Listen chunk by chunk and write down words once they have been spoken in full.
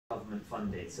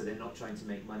funded, so they're not trying to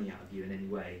make money out of you in any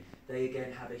way. They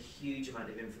again have a huge amount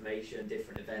of information,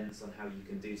 different events on how you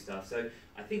can do stuff. So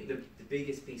I think the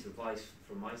biggest piece of advice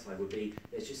from my side would be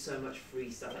there's just so much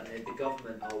free stuff, and the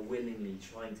government are willingly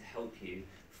trying to help you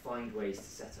find ways to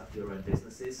set up your own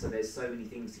businesses. So there's so many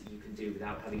things that you can do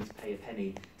without having to pay a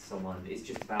penny to someone. It's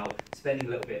just about spending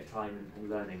a little bit of time and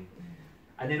learning.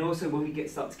 And then also when we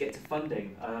start to get to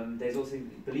funding, there's also,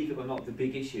 believe it or not, the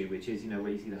big issue, which is, you know,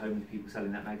 where you see the homeless people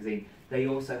selling that magazine. They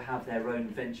also have their own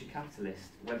venture capitalist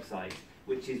website,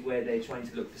 which is where they're trying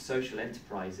to look for social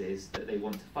enterprises that they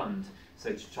want to fund.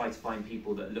 So to try to find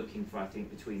people that are looking for, I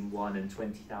think, between £1,000 and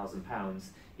 £20,000.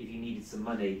 If you needed some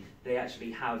money, they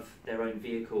actually have their own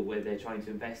vehicle where they're trying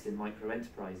to invest in micro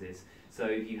enterprises. So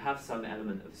if you have some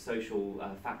element of social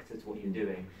factor to what you're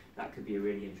doing, that could be a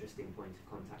really interesting point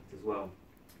of contact as well.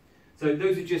 So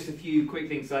those are just a few quick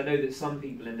things. So I know that some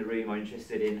people in the room are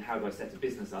interested in how do I set a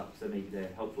business up, so maybe they're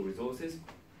helpful resources.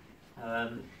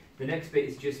 The next bit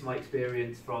is just my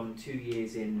experience from 2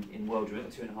 years in World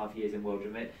Remit, 2.5 years in World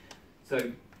Remit.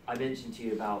 So I mentioned to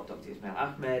you about Dr. Ismail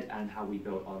Ahmed and how we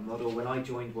built our model. When I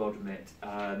joined World Remit,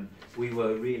 we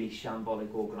were a really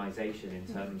shambolic organisation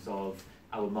in terms of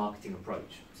our marketing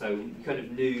approach. So we kind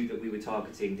of knew that we were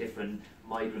targeting different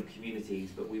migrant communities,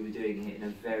 but we were doing it in a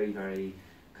very, very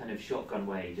kind of shotgun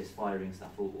way, just firing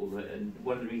stuff and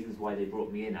one of the reasons why they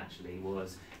brought me in actually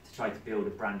was to try to build a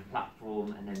brand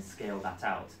platform and then scale that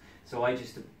out. So I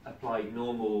just applied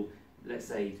normal, let's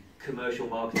say, commercial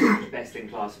marketing,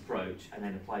 best-in-class approach, and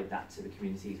then applied that to the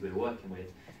communities we were working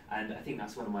with. And I think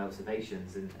that's one of my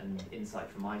observations and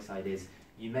insight from my side is,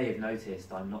 you may have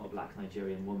noticed I'm not a black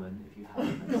Nigerian woman, if you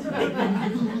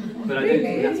haven't. But I don't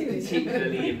think that's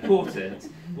particularly important.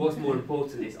 What's more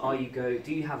important is,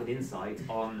 do you have an insight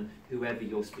on whoever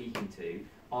you're speaking to?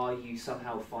 Are you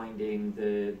somehow finding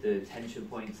the tension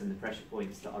points and the pressure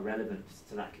points that are relevant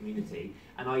to that community?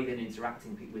 And are you then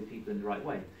interacting with people in the right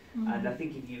way? And I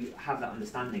think if you have that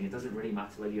understanding, it doesn't really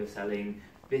matter whether you're selling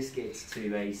biscuits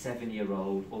to a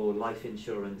 7-year-old or life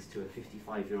insurance to a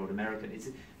 55-year-old American.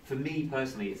 For me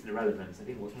personally, it's an irrelevance. I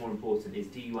think what's more important is,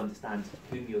 do you understand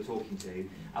whom you're talking to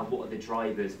and what are the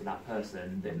drivers for that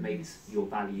person that makes your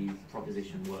value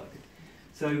proposition work?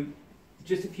 So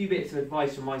just a few bits of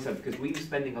advice from my side, because we were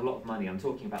spending a lot of money, I'm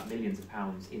talking about millions of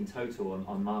pounds in total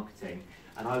on marketing,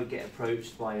 and I would get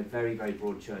approached by a very, very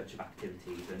broad church of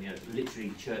activities, and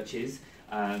literally churches,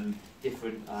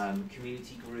 different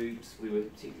community groups. We were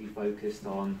particularly focused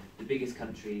on, the biggest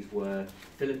countries were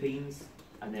Philippines,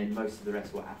 and then most of the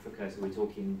rest were Africa, so we're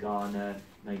talking Ghana,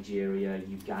 Nigeria,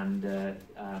 Uganda,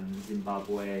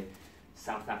 Zimbabwe,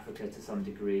 South Africa to some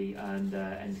degree,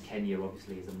 and Kenya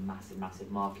obviously is a massive, massive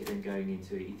market, and going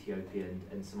into Ethiopia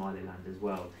and Somaliland as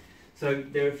well. So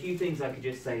there are a few things I could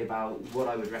just say about what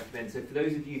I would recommend. So for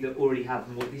those of you that already have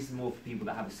more, this is more for people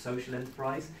that have a social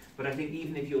enterprise, but I think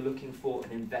even if you're looking for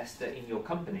an investor in your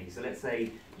company, so let's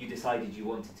say you decided you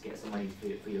wanted to get some money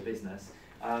for your business,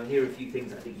 here are a few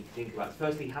things I think you can think about.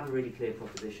 Firstly, have a really clear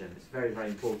proposition. It's very, very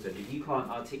important. If you can't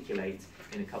articulate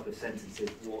in a couple of sentences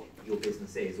what your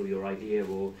business is, or your idea,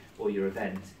 or your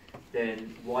event,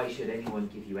 then why should anyone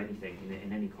give you anything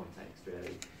in any context,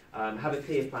 really? Have a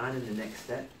clear plan and the next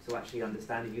step, so actually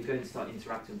understand if you're going to start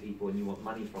interacting with people and you want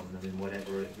money from them in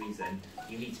whatever reason,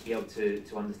 you need to be able to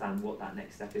understand what that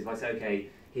next step is. If I say, okay,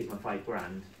 here's my £5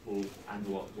 grand, well, and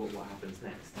what happens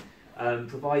next?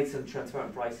 Provide some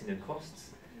transparent pricing and costs.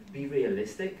 Be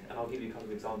realistic, and I'll give you a couple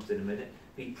of examples in a minute.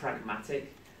 Be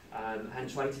pragmatic, and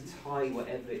try to tie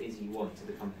whatever it is you want to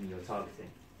the company you're targeting.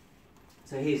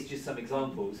 So here's just some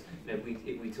examples. If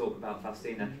we talk about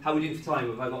Faustina, how are we doing for time?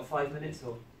 Have I got 5 minutes?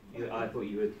 Or I thought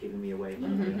you were giving me away.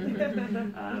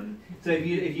 So if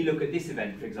you look at this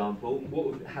event, for example, what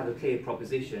would have a clear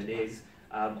proposition is,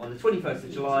 on the 21st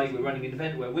of July, we're running an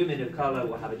event where women of colour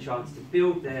will have a chance to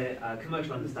build their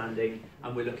commercial understanding,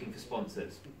 and we're looking for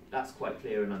sponsors. That's quite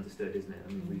clear and understood, isn't it?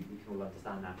 I mean, we can all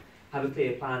understand that. Have a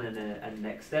clear plan and a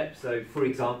next step. So, for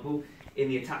example, in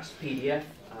the attached PDF,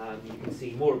 you can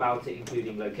see more about it,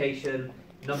 including location,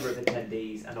 number of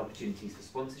attendees, and opportunities for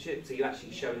sponsorship. So you're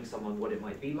actually showing someone what it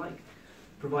might be like.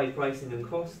 Provide pricing and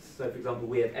costs. So, for example,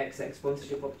 we have XX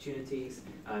sponsorship opportunities.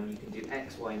 You can do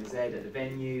X, Y, and Z at the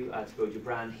venue to build your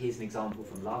brand. Here's an example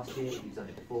from last year if you've done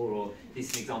it before, or this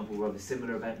is an example of a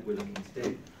similar event we're looking to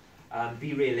do.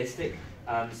 Be realistic.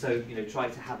 So try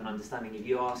to have an understanding. If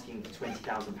you're asking for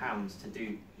 £20,000 to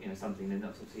do something, then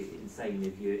that's obviously insane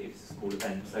if it's a small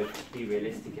event. So be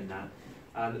realistic in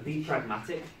that. Be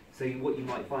pragmatic. So what you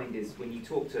might find is when you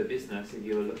talk to a business, if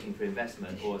you're looking for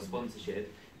investment or a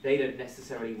sponsorship, they don't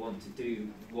necessarily want to do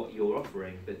what you're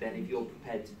offering, but then if you're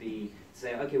prepared to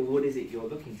say, okay, well, what is it you're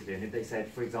looking to do? And if they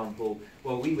said, for example,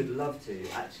 well, we would love to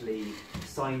actually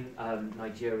sign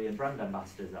Nigerian brand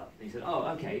ambassadors up. And you said, oh,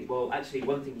 okay, well, actually,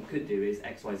 one thing you could do is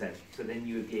X, Y, Z. So then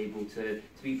you would be able to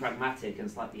be pragmatic and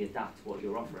slightly adapt what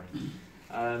you're offering.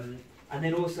 And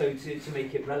then also to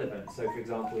make it relevant. So, for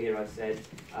example, here I said,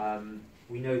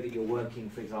 we know that you're working,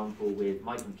 for example, with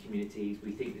migrant communities.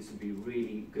 We think this would be a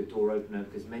really good door opener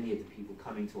because many of the people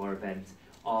coming to our event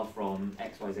are from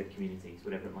XYZ communities,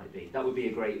 whatever it might be. That would be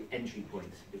a great entry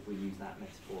point if we use that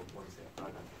metaphor.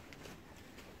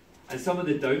 And some of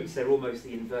the don'ts, they're almost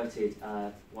the inverted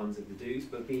ones of the do's,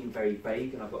 but being very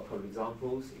vague, and I've got a couple of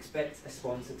examples. Expect a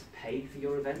sponsor to pay for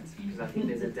your event, because I think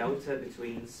there's a delta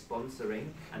between sponsoring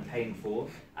and paying for,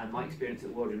 and my experience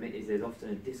at World Remit is there's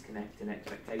often a disconnect in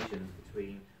expectations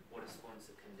between what a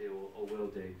sponsor can do or will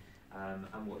do,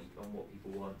 and what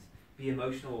people want. Be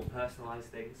emotional or personalise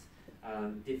things.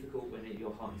 Difficult when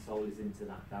your heart and soul is into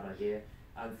that idea.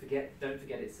 Don't forget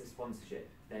it's a sponsorship.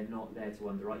 They're not there to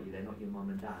underwrite you. They're not your mum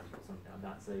and dad or something like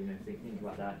that. So think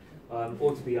about that.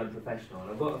 Or to be unprofessional.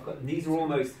 I've got these are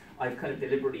almost, I've kind of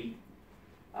deliberately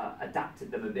adapted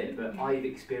them a bit, but I've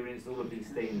experienced all of these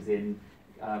things in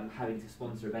having to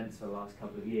sponsor events for the last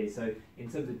couple of years. So in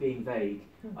terms of being vague,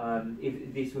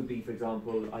 if this would be, for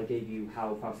example, I gave you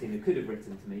how Faustina could have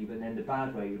written to me, but then the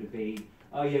bad way would have been,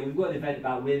 oh yeah, we've got an event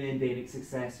about women being a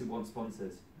success. We want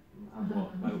sponsors. And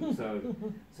what? Like, so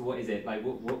what is it? Like,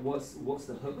 what's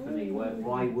the hook for me?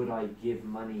 Why would I give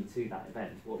money to that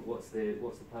event? What's the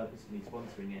purpose of me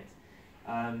sponsoring it?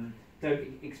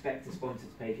 Don't expect a sponsor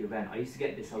to pay for your event. I used to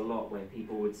get this a lot where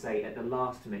people would say at the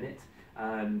last minute,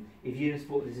 if you don't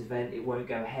support this event, it won't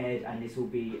go ahead, and this will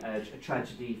be a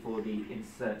tragedy for the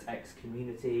insert X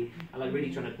community. And like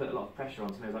really trying to put a lot of pressure on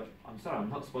somebody. I was like, I'm sorry, I'm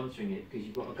not sponsoring it because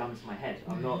you've got a gun to my head.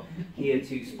 I'm not here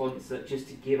to sponsor just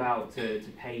to give out to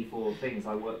pay for things.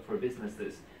 I work for a business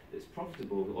that's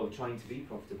profitable or trying to be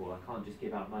profitable. I can't just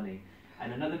give out money.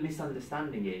 And another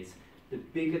misunderstanding is the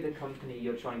bigger the company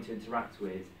you're trying to interact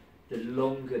with, the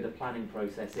longer the planning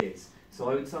process is. So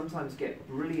I would sometimes get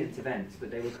brilliant events,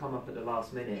 but they would come up at the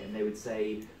last minute and they would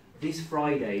say, this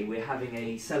Friday we're having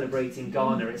a Celebrating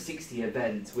Ghana at 60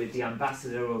 event with the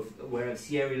ambassador of wherever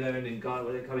Sierra Leone and Ghana,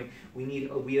 where they're coming.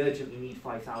 We urgently need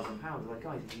 £5,000. Like,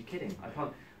 guys, are you kidding?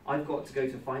 I've got to go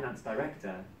to a finance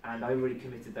director, and I already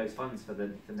committed those funds for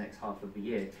the next half of the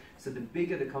year. So the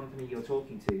bigger the company you're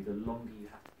talking to, the longer you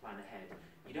have to plan ahead.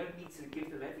 You don't need to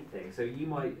give them everything. So you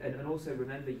might, and also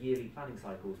remember yearly planning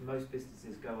cycles. Most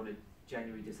businesses go on a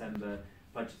January, December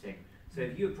budgeting. So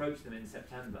if you approach them in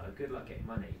September, good luck getting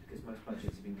money because most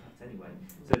budgets have been cut anyway.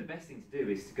 So the best thing to do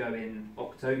is to go in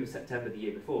October, September the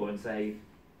year before and say,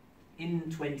 in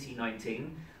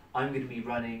 2019, I'm going to be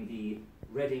running the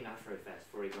Reading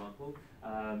Afrofest, for example,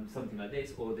 something like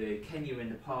this, or the Kenya in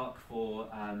the Park for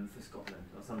Scotland,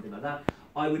 or something like that.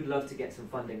 I would love to get some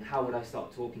funding. How would I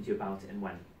start talking to you about it and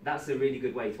when? That's a really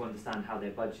good way to understand how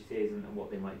their budget is and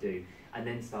what they might do, and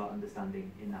then start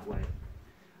understanding in that way.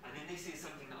 And then this is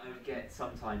something that I would get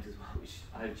sometimes as well, which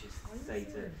I would just say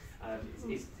to,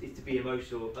 is to be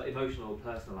emotional or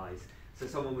personalised. So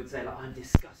someone would say, like, I'm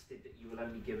disgusted that you will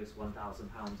only give us £1,000 or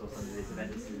something. This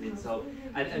event is an insult.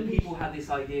 And people have this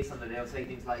idea, sometimes they'll say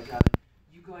things like,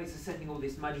 you guys are sending all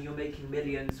this money, you're making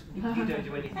millions, you don't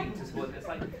do anything to support it. It's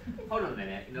like, hold on a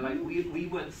minute, like we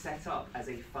weren't set up as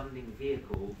a funding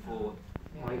vehicle for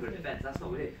migrant events. That's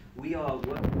not what it is. We are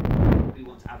working, we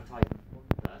want to advertise and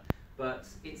sponsor, but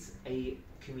it's a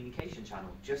communication channel.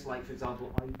 Just like, for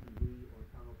example, ITV or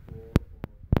Channel 4 or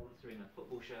sponsoring a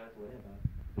football shirt or whatever.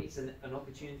 It's an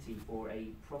opportunity for a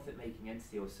profit-making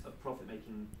entity or a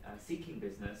profit-making seeking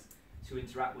business to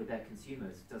interact with their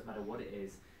consumers. It doesn't matter what it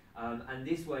is. And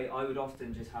this way, I would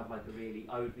often just have like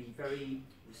I would be very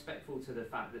respectful to the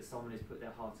fact that someone has put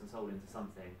their heart and soul into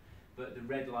something, but the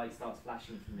red light starts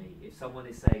flashing for me. If someone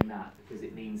is saying that because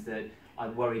it means that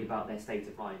I'm worried about their state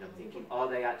of mind, I'm thinking, are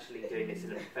they actually doing this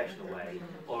in a professional way,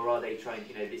 or are they trying,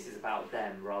 this is about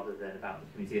them rather than about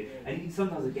the community? And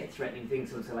sometimes I get threatening things,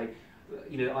 someone say like,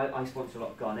 I sponsor a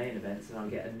lot of Ghanaian events, and I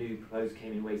get a new proposal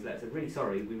came in ways letter. Really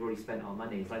sorry, we've already spent our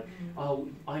money. It's like, oh,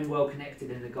 I'm well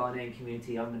connected in the Ghanaian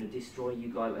community. I'm going to destroy you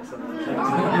guys. Like something. Oh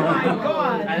my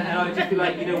God! And I would just be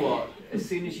like, you know what? As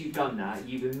soon as you've done that,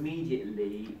 you've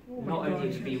immediately not only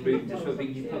have you been rude and disruptive, but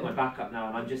you've put my back up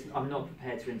now, and I'm not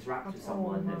prepared to interact with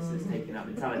someone that's taking that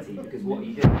mentality, because what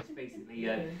you do is basically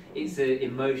it's an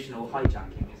emotional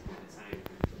hijacking, isn't it? So,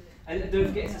 and don't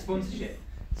forget, it's a sponsorship.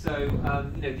 So,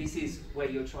 this is where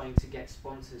you're trying to get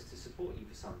sponsors to support you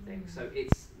for something. So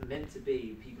it's meant to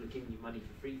be people are giving you money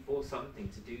for free for something,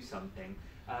 to do something.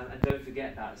 And don't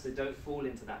forget that, so don't fall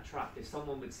into that trap. If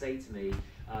someone would say to me,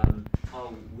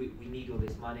 oh, we need all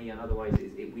this money and otherwise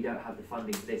we don't have the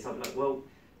funding for this, I'd be like, well,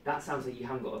 that sounds like you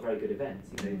haven't got a very good event.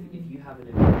 You know, if you have an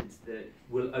event that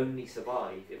will only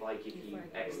survive if I give you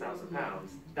X thousand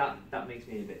pounds, that makes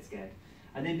me a bit scared.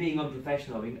 And then being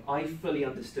unprofessional, I mean, I fully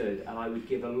understood, and I would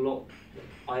give a lot.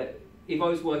 If I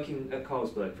was working at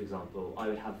Carlsberg, for example, I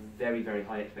would have very, very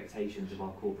high expectations of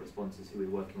our corporate sponsors who we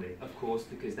were working with, of course,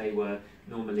 because they were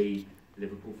normally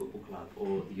Liverpool Football Club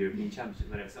or the European Championship,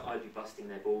 whatever. So I'd be busting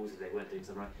their balls if they weren't doing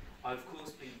something right. I, of course,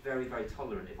 be very, very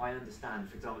tolerant. If I understand,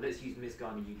 for example, let's use Miss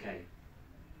Ghana UK.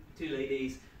 Two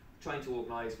ladies trying to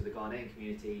organise for the Ghanaian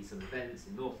community some events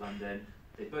in North London.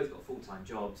 They've both got full-time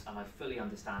jobs, and I fully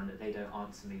understand that they don't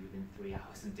answer me within 3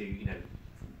 hours and do, you know,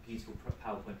 beautiful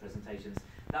PowerPoint presentations.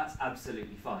 That's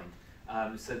absolutely fine.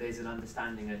 So there's an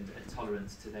understanding and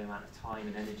tolerance to the amount of time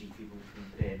and energy people can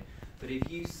put in. But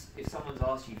if someone's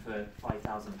asked you for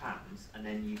 £5,000 and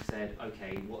then you've said,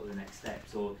 okay, what are the next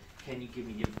steps, or can you give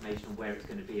me the information on where it's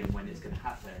going to be and when it's going to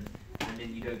happen, and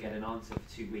then you don't get an answer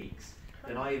for 2 weeks,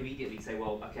 then I immediately say,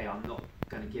 well, okay, I'm not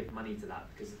going to give money to that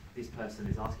because this person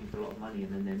is asking for a lot of money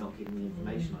and then they're not giving me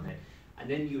information on it. And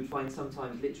then you would find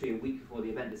sometimes literally a week before the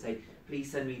event to say,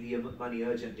 please send me the money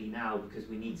urgently now because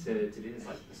we need to do this.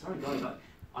 Like, sorry guys,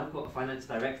 I've got a finance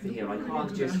director here, I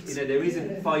can't just, you know, there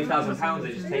isn't £5,000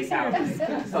 I just take out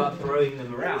and start throwing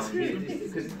them around.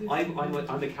 Because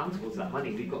I'm accountable to that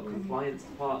money. We've got a compliance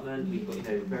department, we've got, you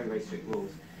know, very, very strict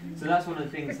rules. So that's one of the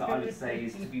things that I would say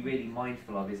is to be really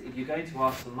mindful of, is if you're going to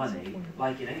ask for money,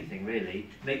 like in anything really,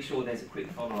 make sure there's a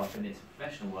quick follow-up and it's a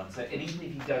professional one. So, and even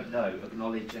if you don't know,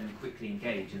 acknowledge and quickly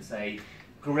engage and say,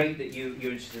 great that you're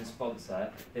interested in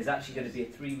sponsor, there's actually going to be a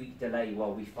 3-week delay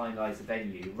while we finalise the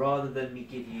venue, rather than me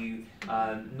give you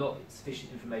not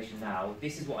sufficient information now.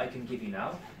 This is what I can give you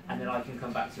now, and then I can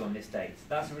come back to you on this date.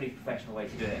 That's a really professional way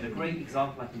to do it. And a great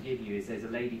example I can give you is there's a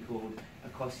lady called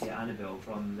Akosia Annabelle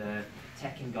from the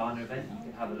Tech in Ghana event.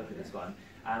 You can have a look at this one.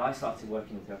 And I started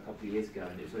working with her a couple of years ago,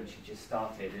 and it was when she just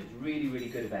started, and it's a really, really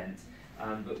good event.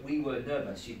 But we were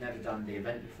nervous. She'd never done the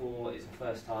event before. It's her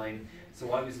first time.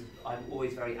 So I'm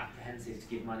always very apprehensive to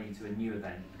give money to a new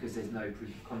event because there's no proof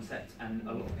of concept, and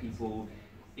a lot of people,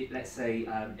 let's say,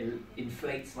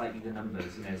 inflate slightly the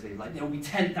numbers. You know, so like there will be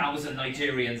 10,000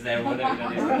 Nigerians there, or whatever.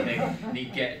 And you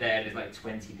get there, and there's like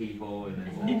 20 people,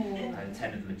 and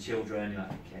 10 of them are children. You're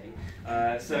like, okay.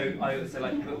 So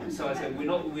I said, we're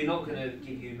not going to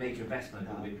give you a major investment,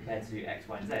 but we're prepared to do X,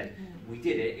 Y, and Z. We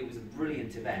did it. It was a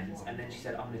brilliant event, and then she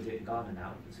said, I'm going to do it in Ghana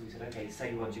now. So we said, okay,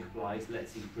 same logic applies.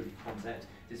 Let's see proof of concept.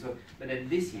 But then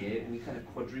this year, we kind of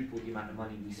quadrupled the amount of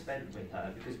money we spent with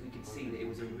her because we could see that it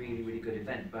was a really, really good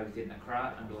event, both in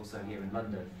Accra and also here in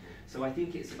London. So I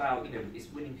think it's about, you know, it's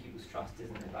winning people's trust,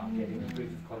 isn't it? About getting a proof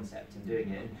of concept and doing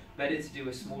it. And better to do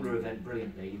a smaller event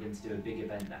brilliantly than to do a big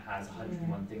event that has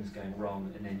 101 things going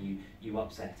wrong and then you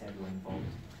upset everyone involved.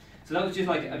 So that was just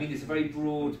like, I mean, it's a very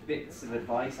broad bits of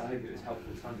advice. I hope it was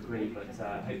helpful to some degree, but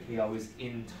hopefully I was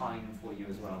in time for you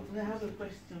as well. I have a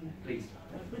question. Please.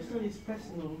 My question is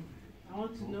personal. I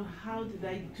want to know, how did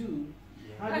I do?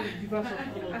 How did you give us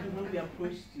when we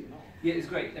approached you? Yeah, it's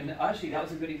great. And actually, that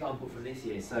was a good example from this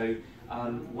year. So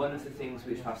one of the things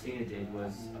which Faustina did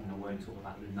was, I mean, I won't talk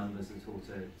about the numbers at all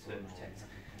to protect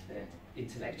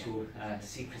intellectual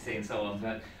secrecy and so on,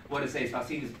 but what I say is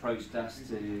Faustina's approached us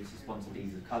to sponsor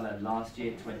Leaders of Colour last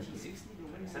year,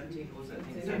 2017 was it? I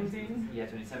think 2017? Yeah,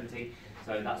 2017.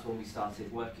 So that's when we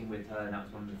started working with her, and that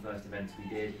was one of the first events we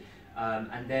did.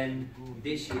 And then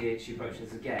this year she approached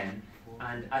us again,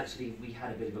 and actually we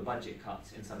had a bit of a budget cut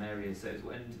in some areas. So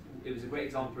it was a great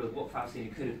example of what Faustina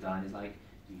could have done. Is like,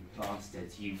 you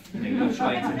bastards, you're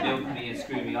trying to milk me and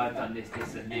screw me. I've done this,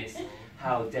 this, and this.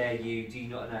 How dare you? Do you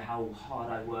not know how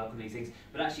hard I work on these things?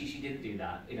 But actually, she didn't do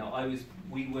that. You know,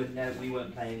 we weren't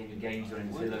playing any games or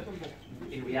anything. So look,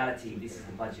 in reality, this is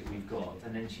the budget we've got.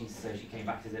 And then she came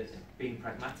back to being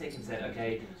pragmatic and said,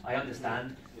 okay, I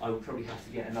understand. I will probably have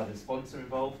to get another sponsor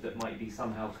involved that might be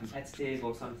somehow competitive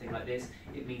or something like this.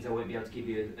 It means I won't be able to give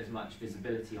you as much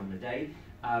visibility on the day.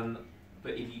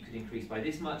 But if you could increase by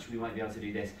this much, we might be able to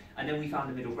do this. And then we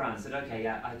found a middle ground, said, okay,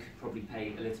 yeah, I could probably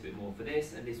pay a little bit more for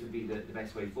this, and this would be the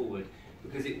best way forward.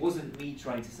 Because it wasn't me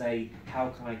trying to say, how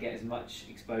can I get as much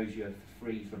exposure for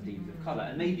free from Leaders of Colour?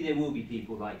 And maybe there will be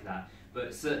people like that,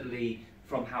 but certainly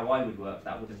from how I would work,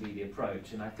 that wouldn't be the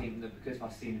approach. And I think that because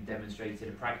Faustina demonstrated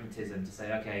a pragmatism to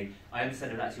say, okay, I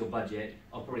understand that that's your budget,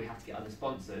 I'll probably have to get other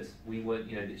sponsors. We weren't,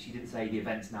 you know, that she didn't say the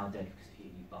event's now dead because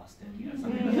bastard, you know,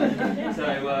 something like that. So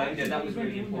you know, that was a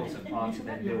really important part of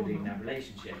then building that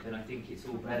relationship, and I think it's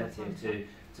all relative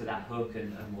to that hook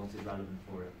and what is relevant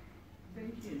for it.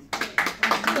 Thank you. Do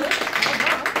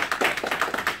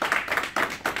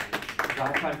I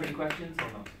have time for any questions or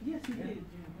not? Yes, you did.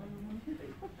 Would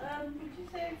you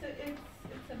say it's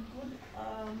a good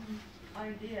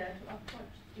idea to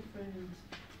approach different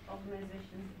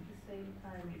organizations at the same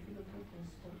time if you're looking for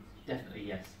sponsors? Definitely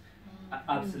yes.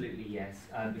 Absolutely yes,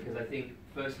 because I think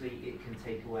firstly it can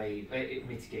take away, it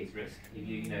mitigates risk. If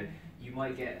you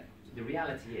might get, the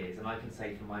reality is, and I can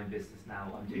say for my own business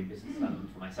now, I'm doing business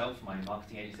development for myself, for my own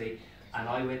marketing agency, and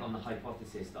I went on the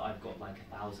hypothesis that I've got like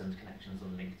 1,000 connections on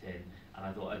LinkedIn, and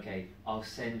I thought, okay, I'll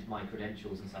send my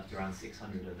credentials and stuff to around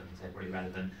 600 of them, so pretty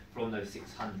relevant. From those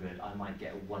 600, I might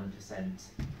get a 1%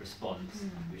 response,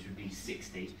 which would be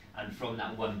 60, and from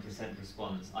that 1%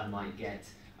 response, I might get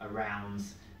around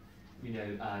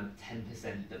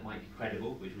 10% that might be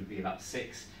credible, which would be about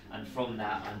 6, and from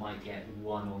that I might get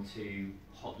 1 or 2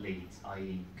 hot leads,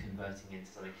 i.e. converting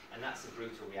into something, and that's the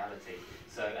brutal reality.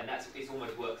 So, and it's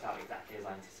almost worked out exactly as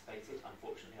I anticipated.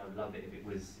 Unfortunately, I would love it if it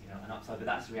was an upside, but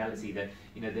that's the reality that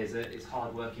it's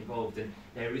hard work involved, and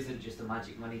there isn't just a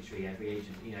magic money tree. Every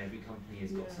agent, every company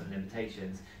has got some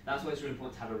limitations. That's why it's really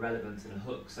important to have a relevance and a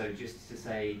hook. So just to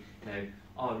say,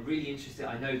 oh, I'm really interested.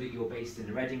 I know that you're based in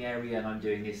the Reading area, and I'm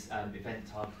doing this event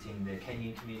targeting the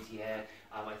Kenyan community here.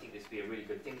 I think this would be a really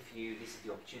good thing for you. This is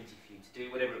the opportunity for you to do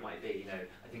whatever it might be.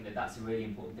 I think that's a really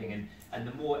important thing. And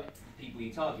the more people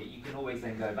you target, you can always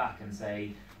then go back and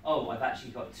say, oh, I've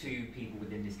actually got 2 people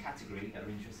within this category that are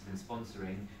interested in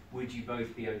sponsoring. Would you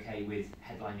both be okay with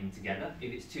headlining together?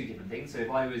 If it's 2 different things. So if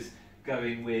I was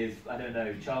going with, I don't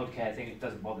know, childcare thing, it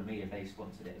doesn't bother me if they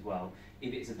sponsored it as well.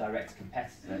 If it's a direct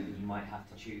competitor, then you might have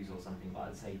to choose or something, but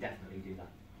I'd say definitely do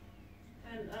that.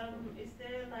 And is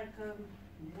there like a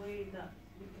way that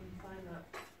we can find out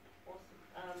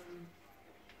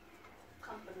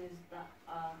companies that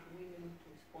are willing to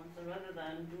sponsor rather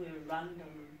than do a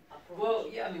random approach? Well,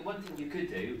 yeah, I mean, one thing you could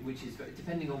do, which is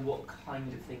depending on what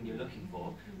kind of thing you're looking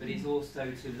for, but it's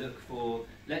also to look for,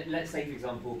 let's say for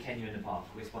example, Kenya in the Park,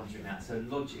 we're sponsoring that, so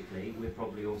logically we're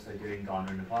probably also doing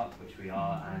Ghana in the Park, which we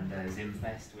are, and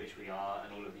Zimfest, which we are,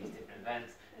 and all of these different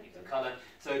events, Leaves of Colour.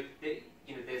 So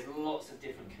there's lots of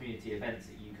different community events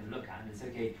that you can look at, and it's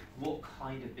okay, what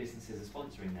kind of businesses are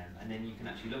sponsoring them? And then you can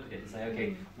actually look at it and say,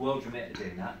 okay, World Remit are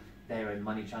doing that, they're a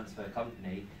money transfer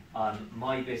company.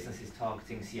 My business is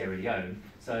targeting Sierra Leone,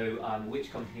 so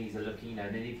which companies are looking,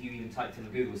 and then if you even typed in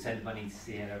Google, send money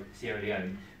to Sierra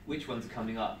Leone, which ones are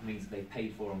coming up means that they've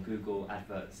paid for on Google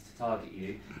adverts to target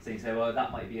you. So you say, well,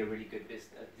 that might be a really good business,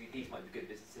 these might be good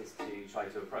businesses to try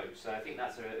to approach. So I think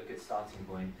that's a good starting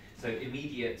point. So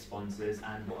immediate sponsors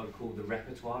and what I would call the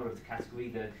repertoire of the category,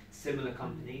 the similar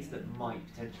companies that might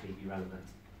potentially be relevant.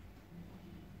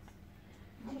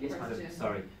 Yes, madam,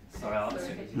 sorry, I'll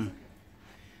answer it.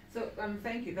 So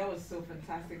thank you, that was so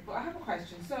fantastic. But I have a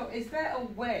question. So is there a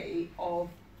way of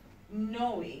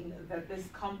knowing that this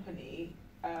company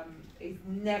is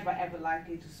never ever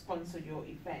likely to sponsor your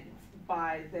event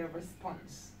by their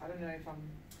response? I don't know if I'm...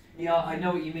 Yeah, I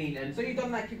know what you mean. And so you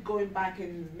don't like keep going back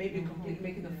and maybe completely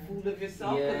making a fool of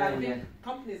yourself? Because I think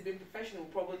companies being professional will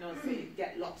probably not say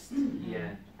get lost.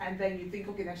 Yeah. And then you think,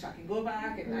 okay, next I can go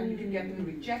back and you can get them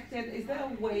rejected. Is there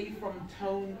a way from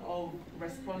tone of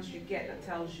response you get that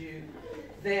tells you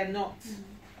they're not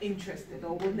interested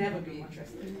or will never be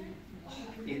interested?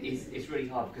 It's really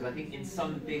hard because I think in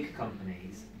some big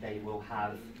companies they will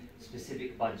have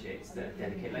specific budgets that are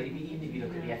dedicated. Like even if you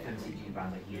look at the FMCG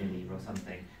brand like Unilever or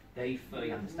something, they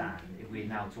fully understand if we're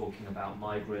now talking about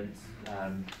migrants,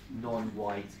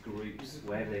 non-white groups,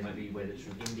 wherever they might be, whether it's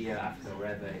from India, Africa,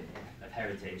 wherever of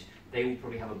heritage, they will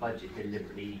probably have a budget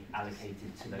deliberately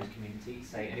allocated to those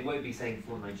communities. And it won't be saying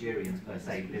for Nigerians per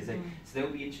se, but so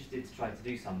they'll be interested to try to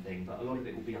do something, but a lot of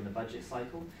it will be on the budget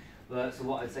cycle. So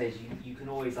what I'd say is you can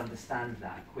always understand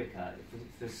that quicker.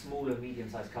 For smaller,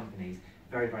 medium-sized companies,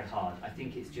 very, very hard. I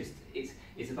think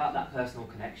it's about that personal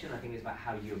connection. I think it's about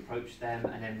how you approach them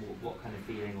and then what kind of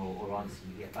feeling or answer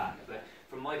you get back. But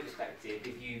from my perspective,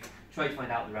 if you've tried to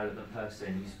find out the relevant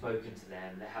person, you've spoken to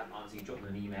them, they haven't answered, you drop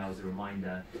them an email as a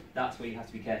reminder, that's where you have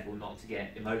to be careful not to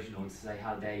get emotional and to say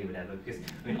how dare you, whatever. Because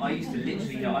I mean, I used to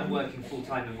literally, I'm working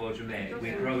full-time in World Remit,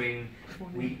 we're growing,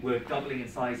 we're doubling in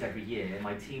size every year,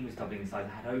 my team was doubling in size,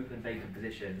 I had open vacant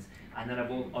positions, and then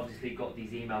I've obviously got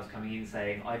these emails coming in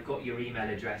saying, I've got your email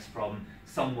address from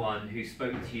someone who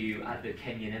spoke to you at the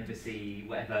Kenyan embassy,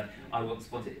 whatever, I want to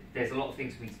sponsor. There's a lot of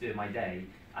things for me to do in my day,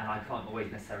 and I can't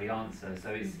always necessarily answer.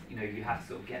 So it's, you have to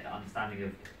sort of get that understanding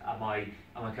of, am I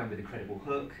coming with a credible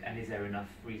hook, and is there enough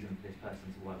reason for this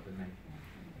person to work with me?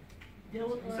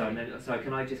 Sorry,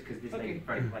 can I just, because this lady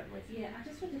very politely. Yeah, I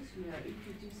just wanted to know if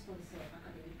you do sponsor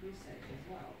academic research as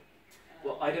well.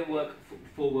 Well, I don't work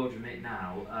for World Remit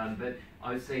now, but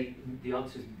I would say the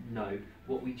answer is no.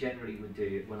 What we generally would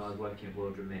do when I was working at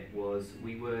World Remit was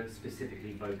we were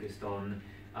specifically focused on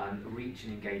reach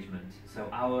and engagement. So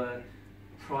our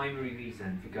primary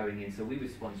reason for going in, so we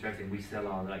would sponsor everything. We still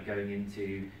are, like going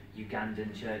into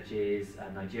Ugandan churches,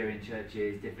 Nigerian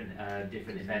churches, different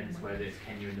events, whether it's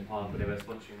Kenya in the Park, or they were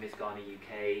sponsoring Miss Ghana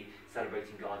UK,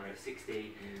 celebrating Ghana at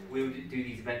 60. We would do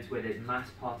these events where there's mass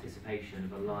participation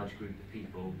of a large group of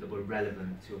people that were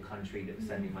relevant to a country that was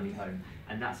sending money home.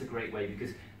 And that's a great way,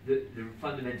 because the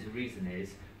fundamental reason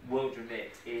is World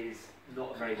Remit is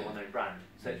not a very well-known brand,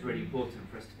 so it's really important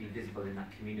for us to be visible in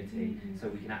that community, so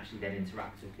we can actually then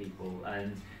interact with people.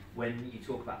 And when you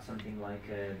talk about something like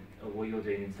what you're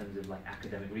doing in terms of like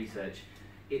academic research,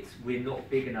 we're not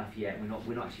big enough yet. We're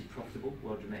not actually profitable.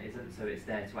 World Remit isn't, so it's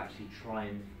there to actually try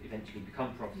and eventually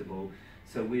become profitable.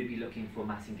 So we'd be looking for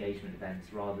mass engagement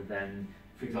events rather than,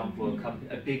 for example,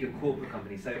 a bigger corporate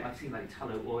company. So I've seen like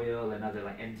Tullow Oil and other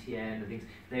like MTN and things.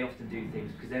 They often do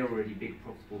things because they're already big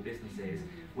profitable businesses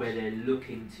where they're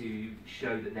looking to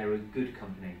show that they're a good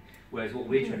company. Whereas what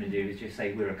we're trying to do is just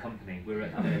say we're a company. We're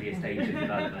at an earlier stage of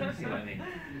development. See what I mean?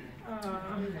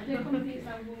 Are there companies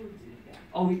that will do that?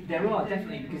 Oh, there are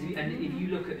definitely, because if you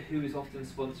look at who is often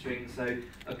sponsoring, so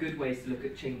a good way is to look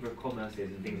at Chamber of Commerces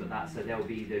and things like that. So there'll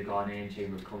be the Ghanaian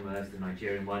Chamber of Commerce, the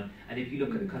Nigerian one, and if you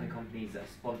look at the kind of companies that are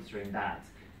sponsoring that,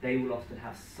 they will often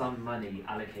have some money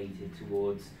allocated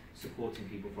towards supporting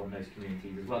people from those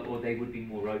communities as well, or they would be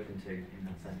more open to in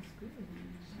that sense.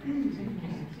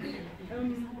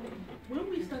 When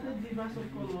we started Divas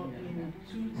of Color in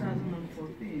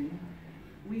 2014,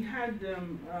 we had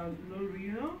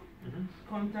L'Oreal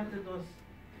contacted us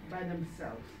by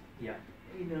themselves. Yeah.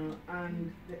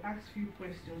 And they asked few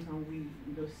questions, and we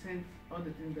sent all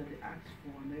the things that they asked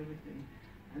for and everything.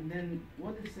 And then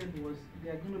what they said was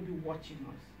they are going to be watching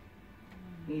us,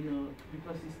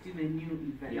 because it's still a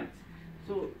new event. Yeah.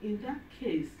 So in that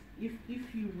case,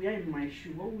 if you were in my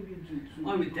shoe, what would you do to?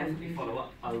 I would definitely follow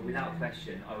up. Without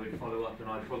question, I would follow up, and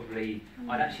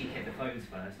I'd actually hit the phones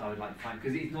first. I would like to find,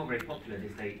 because it's not very popular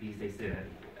these days to do it.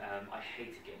 I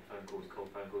hate getting phone calls, cold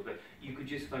phone calls, but you could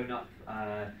just phone up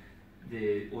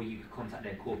or you could contact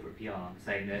their corporate PR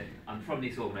saying that I'm from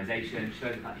this organisation, show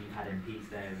the fact that you've had MPs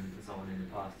there and so on in the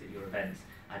past at your events,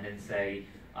 and then say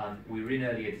we were in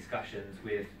earlier discussions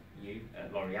with you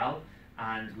at L'Oreal,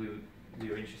 and we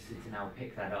were interested to now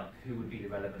pick that up. Who would be the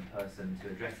relevant person to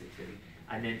address it to?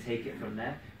 And then take it from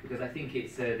there, because I think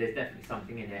it's there's definitely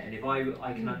something in it. And if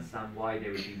I can understand why they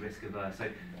would be risk averse. So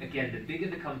again, the bigger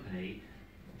the company,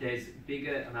 there's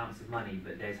bigger amounts of money,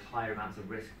 but there's higher amounts of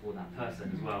risk for that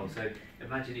person as well. So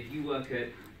imagine if you work at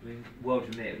World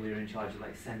Remit, we're in charge of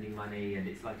like sending money, and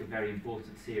it's like a very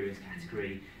important, serious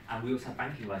category. And we also have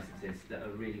banking licenses that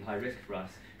are really high risk for us.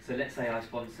 So let's say I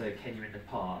sponsor Kenya in the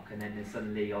Park, and then there's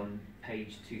suddenly on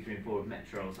page 2, 3, and 4 of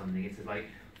Metro or something, it says like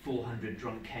 400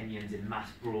 drunk Kenyans in mass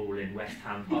brawl in West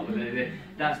Ham Park.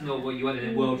 That's not what you want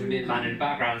in a World Remit man in the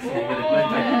background sitting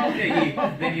with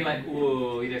a then you're like,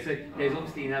 whoa, so there's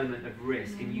obviously an element of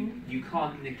risk, and you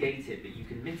can't negate it, but you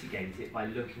can mitigate it by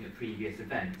looking at previous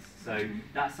events. So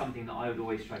that's something that I would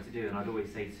always try to do, and I'd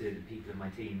always say to the people in my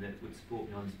team that would support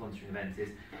me on sponsoring events is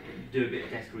do a bit of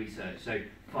desk research. So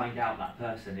find out that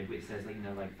person, if it says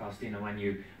like Faustina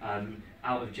Wanyu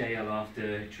out of jail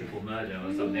after triple murder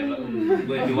or something, like,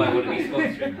 where do I want to be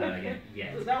sponsoring her?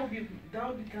 Yeah. So that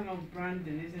would be kind of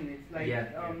branding, isn't it?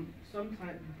 Like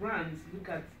sometimes brands look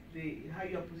at how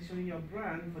you're positioning your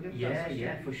brand for them to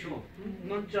associate. For sure.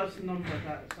 Not just numbers,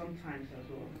 sometimes as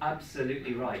well.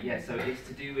 Absolutely right. Yeah. So it's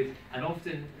to do with, and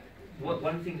often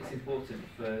one thing that's important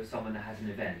for someone that has an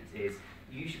event is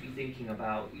you should be thinking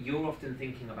about. You're often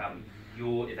thinking about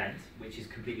your event, which is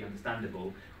completely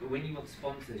understandable. But when you want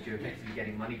sponsors, you're effectively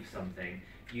getting money for something.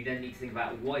 You then need to think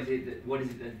about what is it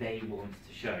that they want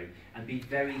to show, and be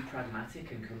very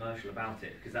pragmatic and commercial about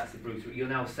it, because that's the brutal. You're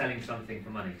now selling something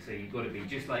for money, so you've got to be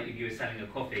just like if you were selling a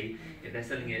coffee. If they're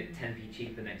selling it 10p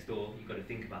cheaper next door, you've got to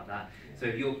think about that. So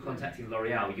if you're contacting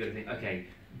L'Oreal, you've got to think, okay,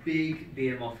 big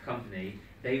behemoth company.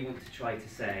 They want to try to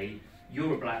say,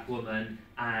 you're a black woman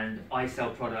and I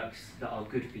sell products that are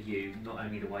good for you, not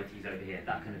only the whiteys over here,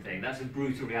 that kind of thing. That's a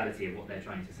brutal reality of what they're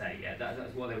trying to say. Yeah,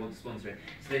 that's why they want to sponsor it.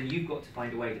 So then you've got to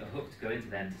find a way, a hook to go into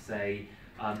them to say,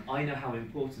 I know how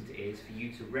important it is for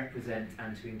you to represent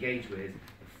and to engage with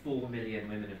 4 million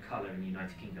women of colour in the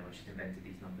United Kingdom. I just invented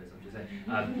these numbers, I'm just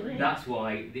saying. That's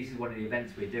why this is one of the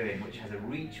events we're doing, which has a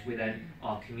reach within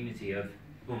our community of,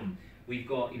 we've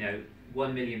got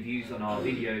 1 million views on our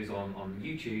videos on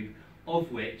YouTube.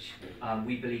 of which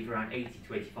we believe around 80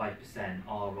 to 85%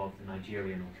 are of the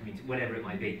Nigerian or community, whatever it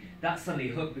might be. That's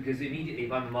suddenly a hook, because immediately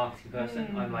if I'm a marketing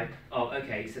person, I'm like, oh,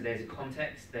 okay, so there's a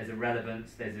context, there's a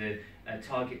relevance, there's a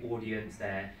target audience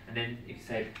there. And then if you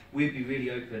say, we'd be really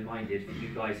open-minded for you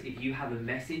guys, if you have a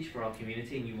message for our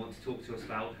community and you want to talk to us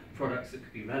about products that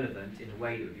could be relevant in a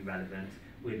way that would be relevant,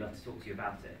 we'd love to talk to you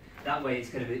about it. That way it's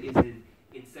kind of,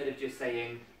 instead of just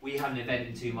saying, we have an event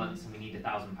in 2 months and we need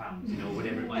 £1,000, you know,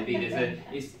 whatever it might be,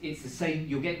 it's the same,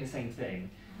 you're getting the same thing.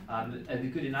 And a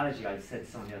good analogy I said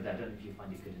to someone the other day, I don't know if you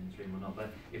find it good in this room or not,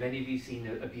 but if any of you seen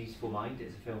A Beautiful Mind,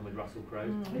 it's a film with Russell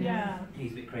Crowe. Yeah.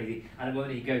 He's a bit crazy. And when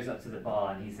he goes up to the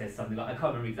bar and he says something like, I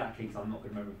can't remember exactly because I'm not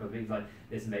going to remember, but he's like,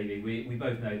 listen baby, we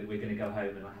both know that we're going to go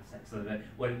home and I have sex, so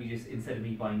why don't we just, instead of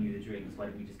me buying you the drinks, why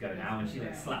don't we just go now? And she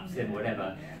like slaps him or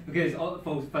whatever. Because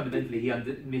fundamentally he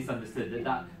misunderstood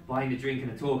that buying the drink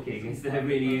and the talking is the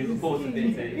really important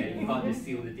bit, so you can't just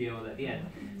seal the deal at the end.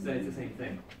 So it's the same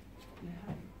thing.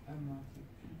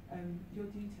 Your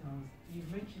details,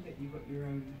 you've mentioned that you've got your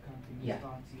own company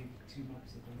started 2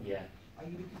 months ago. Yeah. Are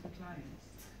you looking for clients?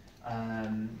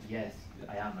 Yes,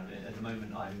 I am. At the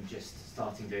moment, I'm just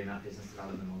starting doing that business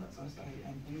development and all that sort of stuff. Okay,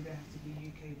 and do they have to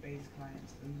be UK-based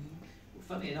clients only? Well,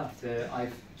 funnily enough,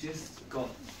 I've just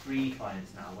got 3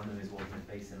 clients now. One of them is one that's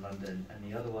based in London, and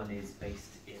the other one is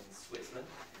based in Switzerland,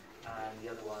 and the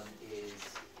other one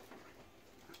is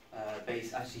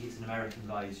actually he's an American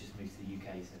guy who's just moved to the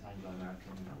UK, so it's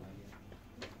Anglo-American in that way.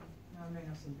 No, I may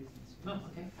have some business. No,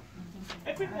 okay.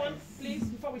 A quick one, please,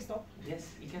 before we stop. Yes,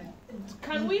 you can.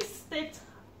 Can we state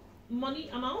money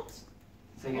amount?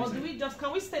 Or do we just,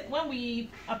 can we state when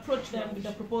we approach them with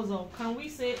the proposal, can we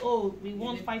say, oh, we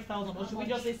want 5,000, or should we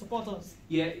just say support us?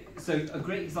 Yeah, so a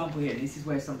great example here, and this is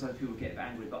where sometimes people get a bit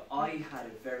angry, but I had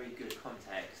a very good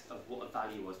context of what a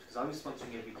value was, because I was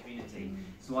sponsoring every community,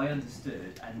 so I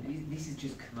understood, and this is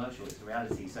just commercial, it's a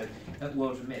reality. So at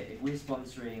World Remit, if we're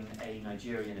sponsoring a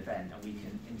Nigerian event and we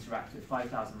can interact with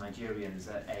 5,000 Nigerians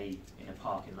in a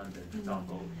park in London, for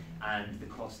example, and the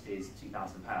cost is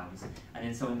 £2,000, and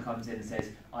then someone comes in and says,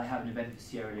 I have an event for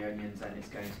Sierra Leoneans and it's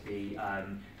going to be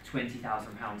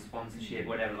 £20,000 sponsorship,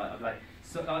 whatever.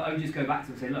 So I would just go back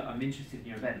to them and say, look, I'm interested in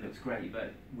your event, it looks great,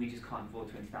 but we just can't afford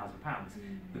 £20,000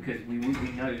 because we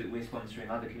know that we're sponsoring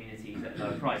other communities at a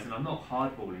lower price. And I'm not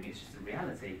hardballing, it's just a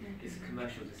reality. It's a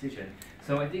commercial decision.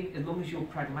 So I think as long as you're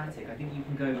pragmatic, I think you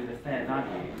can go with a fair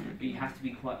value, but you have to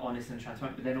be quite honest and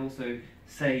transparent, but then also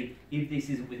say, if this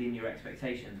isn't within your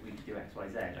expectations, we could do X, Y,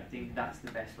 Z. I think that's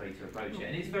the best way to approach it.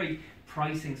 And it's very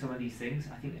pricing some of these things.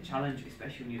 I think the challenge,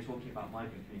 especially when you're talking about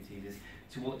migrant communities, is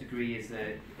to what degree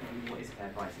what is a fair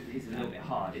price? It is a little bit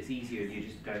hard. It's easier if you're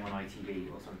just going on ITV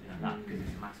or something like that because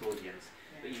it's a mass audience.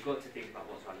 But you've got to think about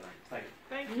what's relevant. Thank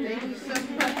you. Thank you so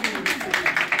much.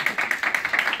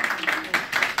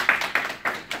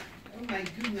 Oh my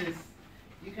goodness.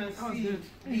 You can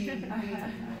see in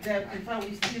fact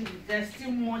there's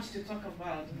still much to talk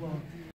about. Well,